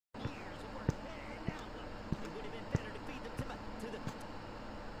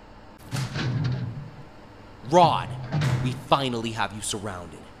Rod, we finally have you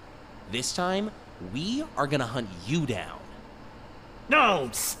surrounded. This time, we are gonna hunt you down. No,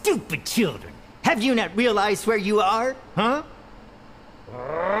 stupid children! Have you not realized where you are? Huh?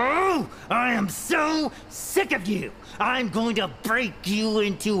 Oh, I am so sick of you! I'm going to break you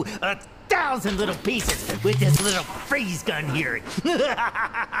into 1,000 little pieces with this little freeze gun here.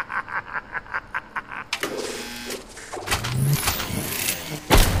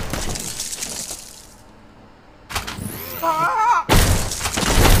 Ah!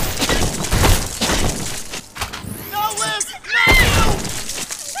 No, Liz! No!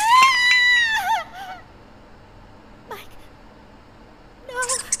 Mike. No.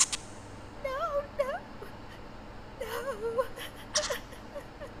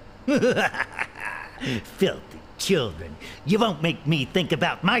 Filthy children. You won't make me think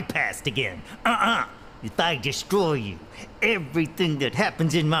about my past again. If I destroy you, everything that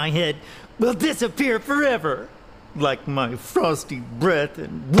happens in my head will disappear forever. Like my frosty breath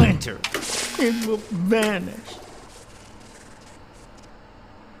in winter. It will vanish.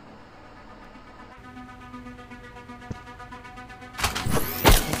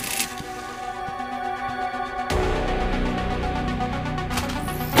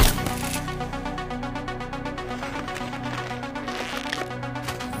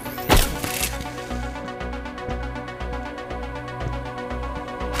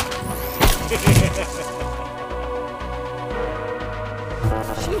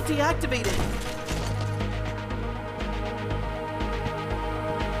 Shield deactivated.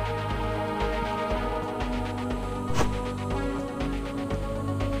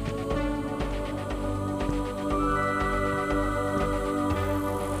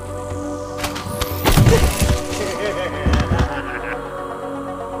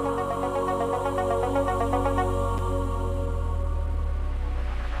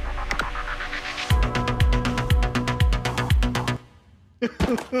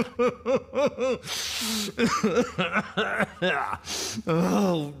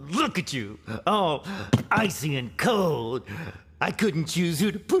 Oh, look at you. Oh, icy and cold. I couldn't choose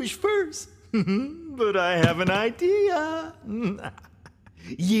who to push first. But I have an idea.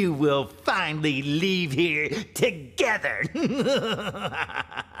 You will finally leave here together.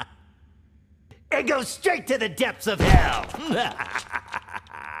 And go straight to the depths of hell.